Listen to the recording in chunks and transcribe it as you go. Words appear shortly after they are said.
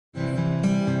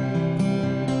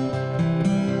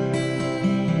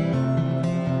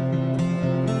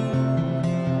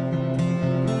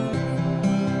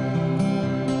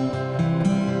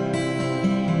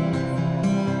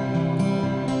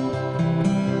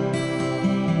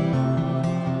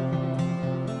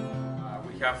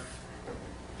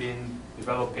been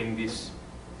developing this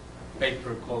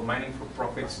paper called Mining for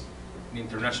Profits in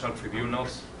International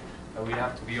Tribunals that we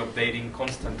have to be updating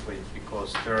constantly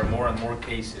because there are more and more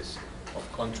cases of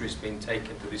countries being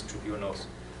taken to these tribunals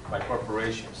by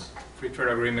corporations. Free trade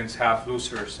agreements have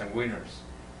losers and winners.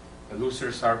 The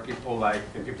losers are people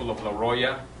like the people of La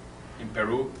Roya in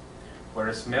Peru, where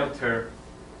a smelter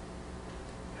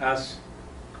has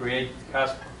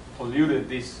polluted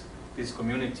this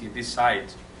community, this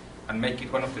site, and make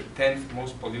it one of the 10th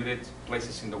most polluted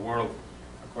places in the world,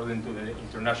 according to the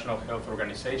International Health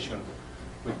Organization,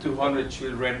 with 200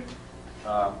 children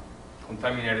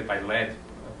contaminated by lead,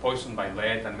 poisoned by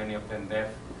lead, and many of them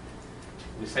dead.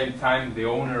 At the same time, the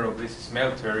owner of this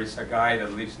smelter is a guy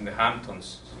that lives in the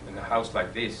Hamptons, in a house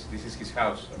like this. This is his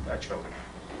house, actually.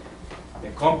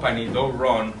 The company, though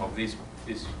run of this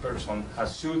person,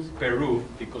 has sued Peru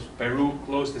because Peru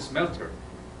closed the smelter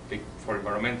for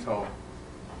environmental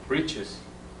breaches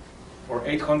for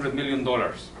 $800 million.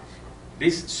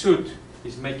 This suit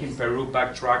is making Peru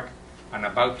backtrack and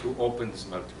about to open the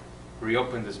smelter,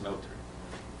 reopen the smelter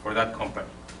for that company.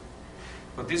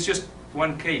 But this is just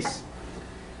one case.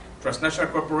 Transnational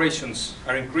corporations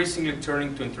are increasingly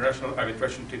turning to international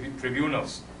arbitration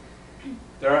tribunals.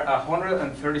 There are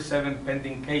 137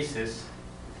 pending cases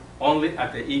only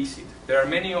at the ICSID. There are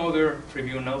many other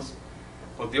tribunals,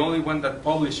 but the only one that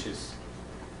publishes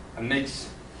and makes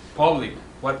public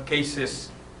what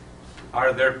cases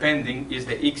are there pending is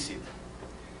the ICSID.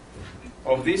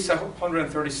 Of these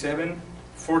 137,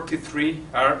 43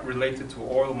 are related to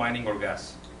oil, mining, or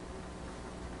gas.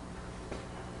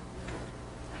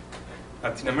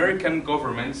 Latin American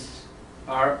governments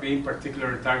are being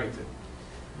particularly targeted.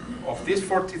 Of these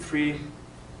 43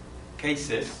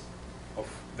 cases of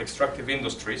the extractive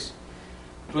industries,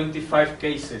 25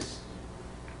 cases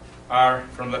are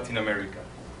from Latin America,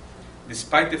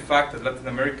 despite the fact that Latin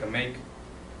America make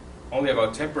only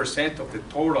about 10% of the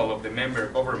total of the member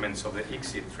governments of the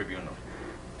ICSID tribunal.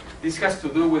 This has to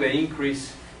do with the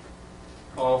increase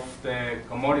of the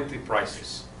commodity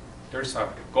prices. There's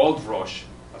a gold rush,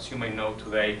 as you may know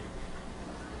today.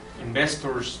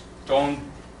 Investors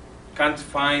can't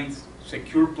find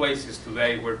secure places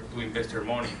today where to invest their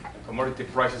money. The commodity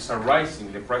prices are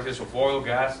rising, the prices of oil,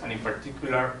 gas, and in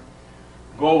particular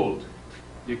gold.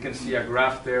 You can see a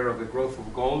graph there of the growth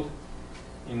of gold.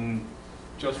 In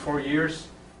just 4 years,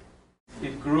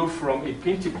 it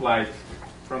quintuplied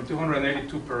from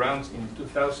 282 per ounce in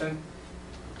 2000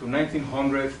 to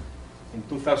 1900 in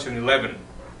 2011.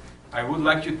 I would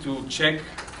like you to check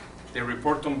the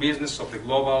report on business of the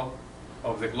Globe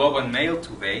and Mail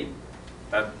today,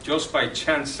 that just by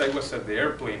chance I was at the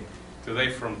airplane today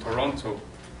from Toronto,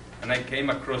 and I came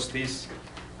across this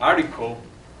article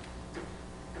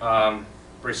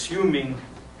presuming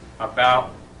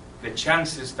about the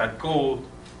chances that gold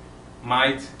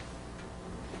might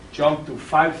jump to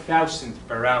 5,000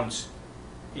 per ounce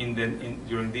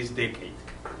during this decade.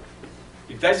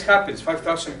 If that happens,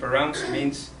 5,000 per ounce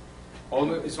means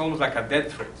it's almost like a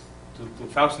death threat to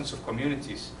thousands of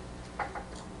communities.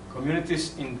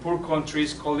 Communities in poor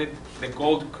countries call it the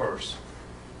gold curse,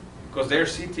 because they're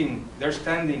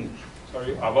standing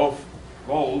above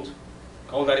gold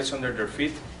that is under their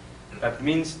feet. That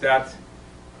means that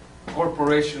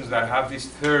corporations that have this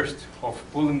thirst of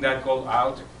pulling that gold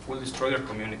out will destroy their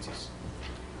communities.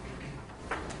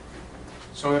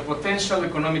 So the potential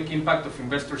economic impact of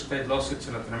investor-state lawsuits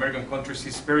in Latin American countries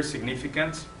is very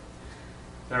significant.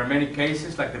 There are many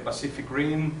cases like the Pacific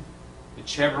Rim, the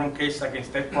Chevron case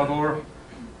against Ecuador,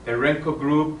 the Renco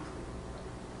Group,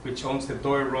 which owns the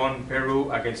Doiron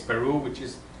Peru against Peru, which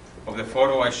is of the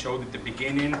photo I showed at the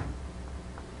beginning.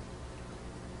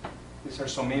 These are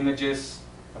some images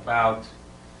about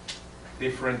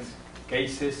different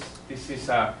cases. This is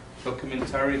a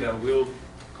documentary that will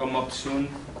come up soon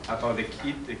about the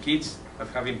kids that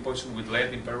have been poisoned with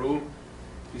lead in Peru.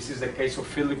 This is the case of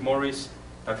Philip Morris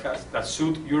that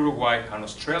sued Uruguay and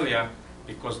Australia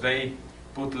because they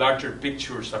put larger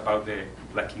pictures about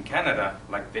like in Canada,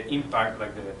 like the impact,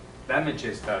 like the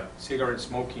damages that cigarette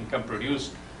smoking can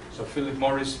produce. So Philip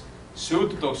Morris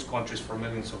sued those countries for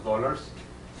millions of dollars.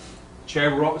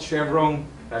 Chevron,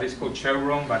 that is called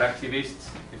Chevron, but activists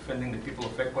defending the people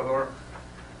of Ecuador,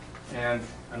 and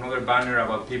another banner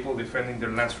about people defending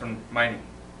their lands from mining.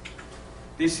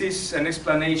 This is an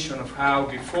explanation of how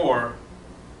before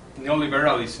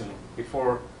neoliberalism,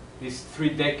 before these 3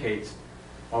 decades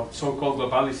of so-called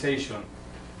globalization,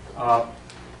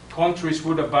 countries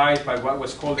would abide by what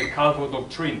was called the Calvo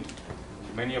Doctrine.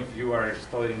 Many of you are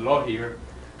studying law here.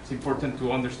 It's important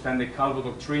to understand the Calvo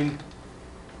Doctrine.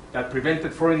 that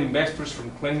prevented foreign investors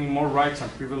from claiming more rights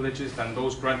and privileges than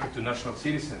those granted to national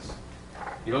citizens.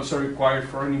 It also required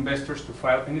foreign investors to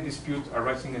file any dispute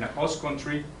arising in a host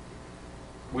country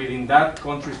within that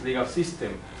country's legal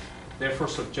system, therefore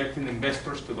subjecting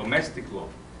investors to domestic law.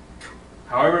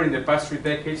 However, in the past 3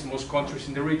 decades, most countries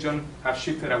in the region have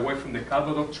shifted away from the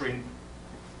Calvo Doctrine,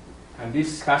 and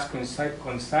this has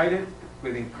coincided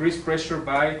with increased pressure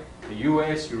by the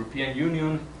US, European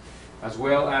Union, as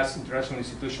well as international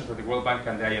institutions like the World Bank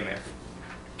and the IMF.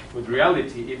 With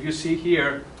reality, if you see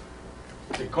here,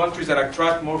 the countries that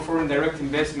attract more foreign direct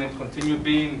investment continue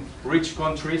being rich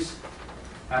countries,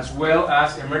 as well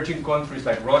as emerging countries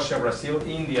like Russia, Brazil,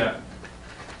 India,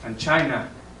 and China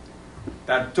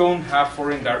that don't have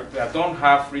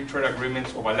free trade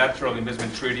agreements or bilateral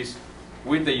investment treaties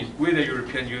with the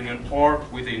European Union or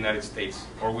with the United States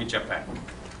or with Japan.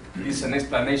 This is an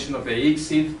explanation of the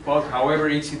ICSID, but however,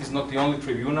 ICSID is not the only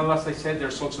tribunal, as I said.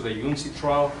 There's also the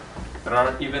UNCITRAL that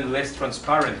are even less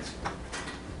transparent.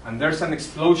 And there's an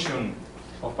explosion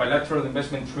of bilateral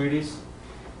investment treaties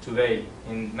today.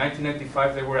 In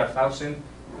 1995, there were 1,000.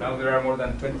 Now there are more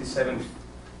than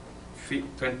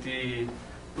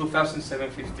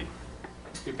 2,750.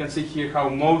 You can see here how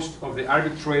most of the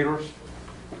arbitrators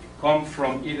come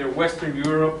from either Western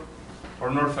Europe or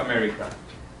North America,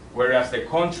 whereas the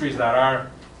countries that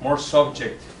are more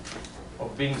subject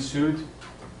of being sued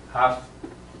have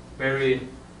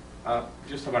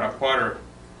just about a quarter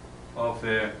of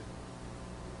the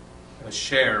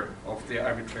share of the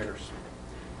arbitrators.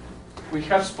 We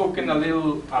have spoken a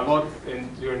lot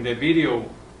during the video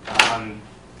and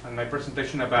my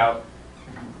presentation about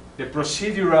the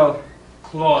procedural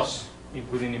clause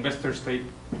within investor-state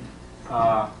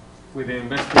with the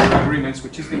investor agreements,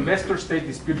 which is the investor-state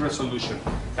dispute resolution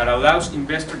that allows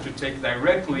investors to take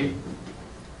directly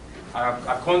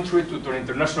a country to an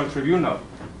international tribunal.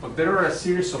 But there are a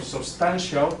series of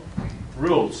substantial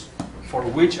rules for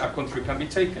which a country can be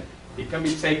taken. It can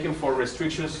be taken for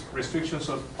restrictions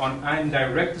on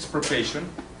indirect expropriation.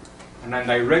 And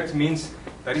indirect means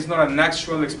that it's not an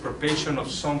actual expropriation of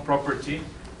some property,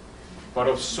 but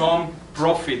of some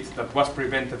profit that was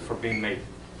prevented from being made.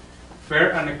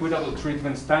 Fair and equitable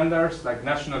treatment standards, like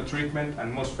national treatment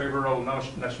and most favorable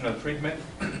national treatment,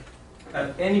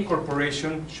 and any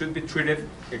corporation should be treated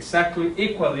exactly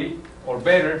equally or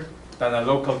better than a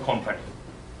local company.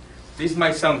 This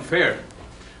might sound fair,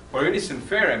 but it isn't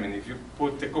fair. I mean, if you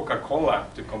put the Coca-Cola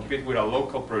to compete with a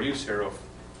local producer of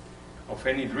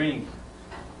any drink,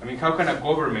 I mean, how can a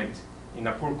government in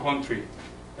a poor country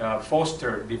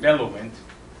foster development?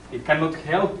 It cannot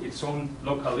help its own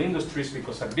local industries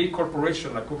because a big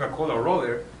corporation like Coca-Cola or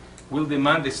other will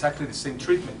demand exactly the same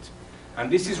treatment.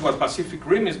 And this is what Pacific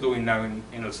Rim is doing now in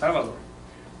El Salvador.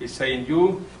 It's saying,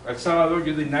 you, El Salvador,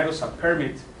 you denied us a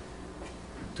permit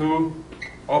to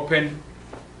open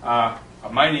a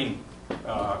mining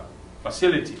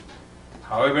facility.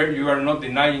 However, you are not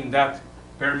denying that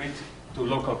permit to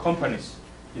local companies.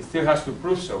 It still has to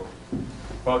prove so.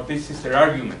 But this is their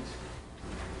argument.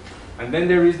 And then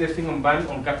there is the thing on ban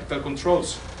on capital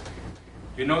controls.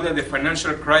 You know that the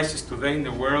financial crisis today in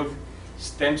the world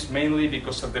stems mainly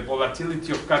because of the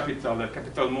volatility of capital, that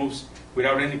capital moves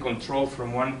without any control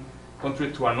from one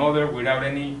country to another, without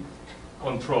any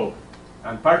control.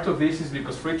 And part of this is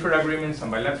because free trade agreements and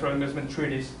bilateral investment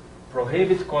treaties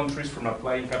prohibit countries from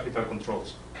applying capital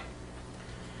controls.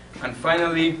 And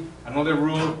finally, another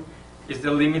rule is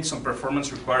the limits on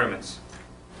performance requirements,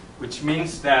 which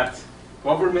means that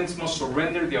governments must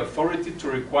surrender the authority to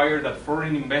require that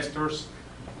foreign investors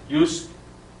use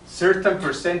certain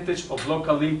percentage of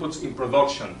local inputs in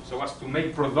production, so as to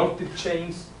make productive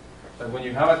chains that when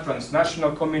you have a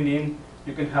transnational coming in,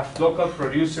 you can have local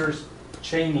producers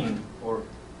chaining or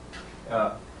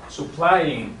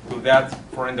supplying to that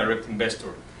foreign direct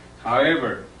investor.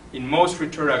 However, in most free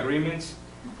trade agreements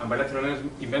and bilateral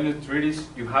investment treaties,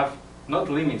 you have not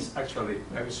limits, actually,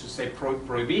 I should say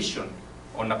prohibition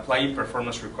on applying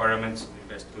performance requirements to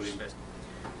the investor.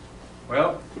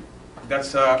 Well,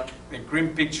 that's a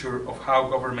grim picture of how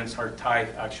governments are tied,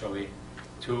 actually,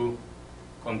 to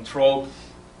control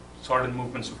certain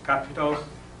movements of capital,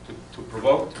 to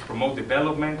promote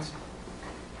development.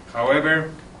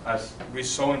 However, as we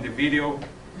saw in the video,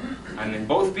 and in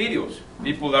both videos,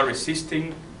 people are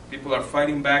resisting, people are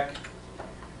fighting back.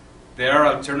 There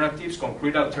are alternatives,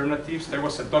 concrete alternatives. There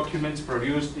was a document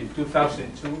produced in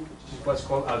 2002, which is what's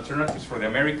called Alternatives for the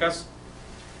Americas,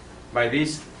 by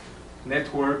this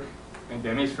network, the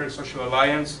Hemispheric Social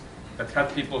Alliance, that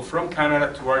had people from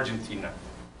Canada to Argentina.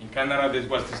 In Canada, there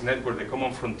was this network, the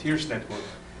Common Frontiers Network,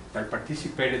 that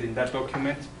participated in that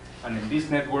document. And in this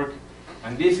network,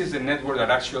 And this is the network that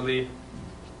actually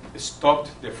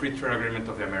stopped the free trade agreement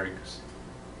of the Americas.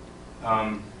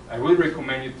 I will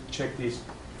recommend you to check this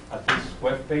at this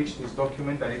webpage, this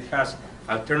document, that it has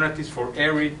alternatives for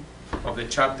every of the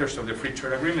chapters of the free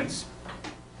trade agreements.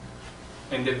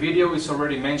 In the video, it's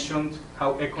already mentioned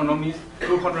how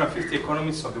 250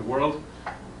 economies of the world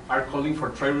are calling for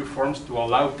trade reforms to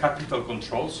allow capital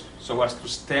controls so as to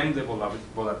stem the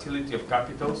volatility of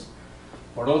capitals.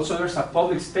 But also there's a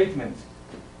public statement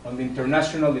on the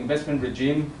international investment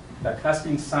regime that has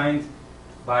been signed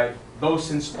by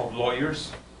dozens of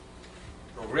lawyers,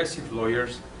 progressive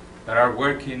lawyers, that are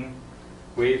working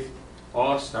with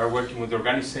us, that are working with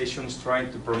organizations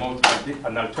trying to promote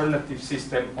an alternative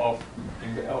system of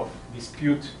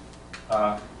dispute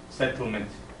settlement.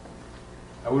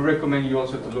 I would recommend you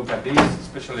also to look at this,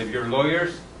 especially if you're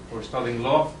lawyers or studying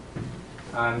law.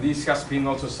 And this has been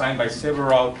also signed by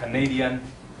several Canadian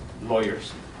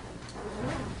lawyers.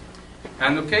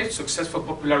 And okay, successful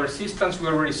popular resistance. We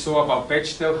already saw about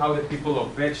Bechtel, how the people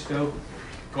of Bechtel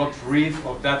got rid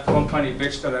of that company,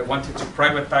 Bechtel, that wanted to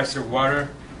privatize their water,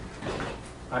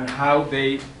 and how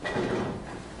they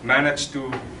managed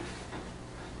to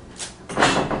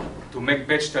make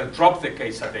Bechtel drop the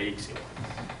case at the ICSID.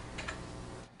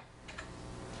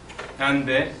 And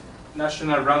the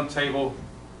National Roundtable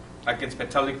Against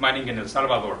Metallic Mining in El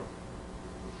Salvador,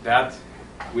 that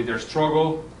with their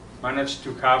struggle managed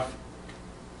to have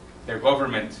their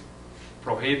government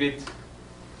prohibit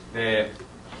the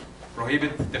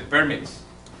permits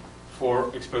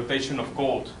for exploitation of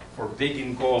gold, for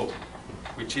digging gold,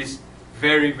 which is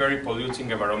very, very polluting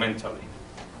environmentally.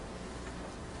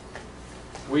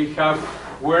 We have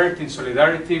worked in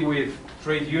solidarity with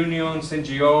trade unions,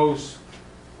 NGOs,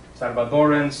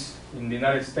 Salvadorans in the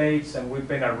United States, and we've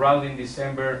been a rally in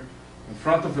December in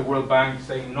front of the World Bank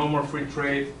saying no more free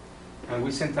trade. And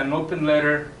we sent an open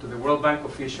letter to the World Bank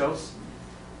officials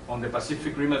on the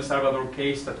Pacific Rim El Salvador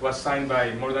case that was signed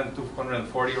by more than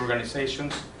 240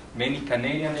 organizations, many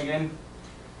Canadian again,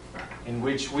 in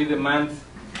which we demand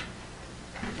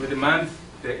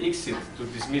the ICSID to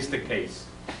dismiss the case.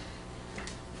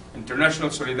 International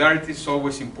solidarity is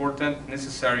always important,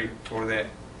 necessary for the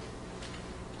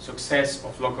success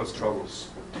of local struggles.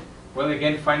 Well,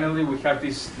 again, finally, we have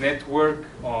this network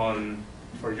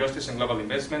for justice and global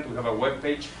investment. We have a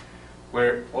webpage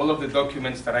where all of the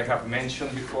documents that I have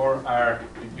mentioned before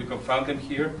you can find them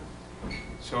here.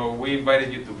 So we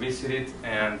invited you to visit it,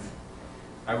 and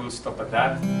I will stop at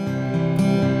that.